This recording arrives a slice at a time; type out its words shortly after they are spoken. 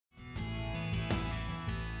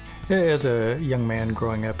As a young man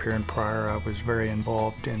growing up here in Pryor, I was very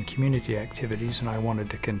involved in community activities, and I wanted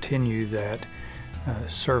to continue that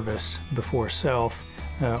service before self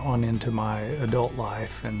on into my adult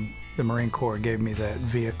life, and the Marine Corps gave me that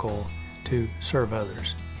vehicle to serve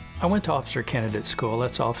others. I went to officer candidate school,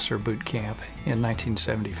 that's officer boot camp, in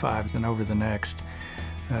 1975, and over the next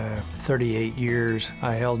 38 years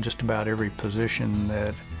I held just about every position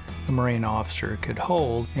that a Marine officer could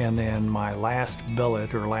hold, and then my last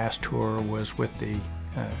billet or last tour was with the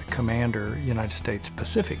Commander, United States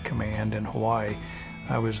Pacific Command in Hawaii.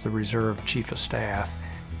 I was the Reserve Chief of Staff.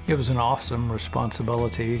 It was an awesome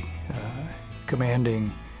responsibility,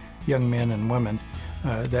 commanding young men and women.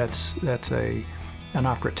 That's an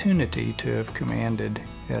opportunity to have commanded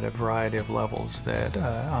at a variety of levels that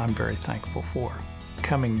I'm very thankful for.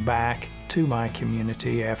 Coming back to my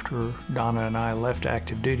community after Donna and I left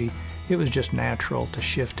active duty, it was just natural to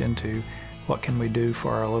shift into what can we do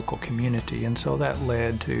for our local community, and so that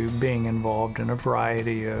led to being involved in a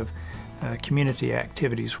variety of community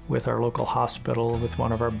activities with our local hospital, with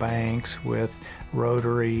one of our banks, with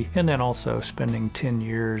Rotary, and then also spending 10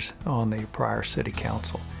 years on the Pryor City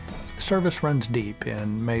Council. Service runs deep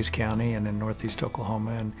in Mayes County and in northeast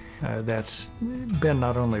Oklahoma, and that's been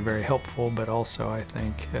not only very helpful, but also I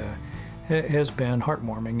think it has been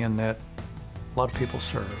heartwarming in that a lot of people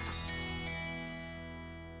serve.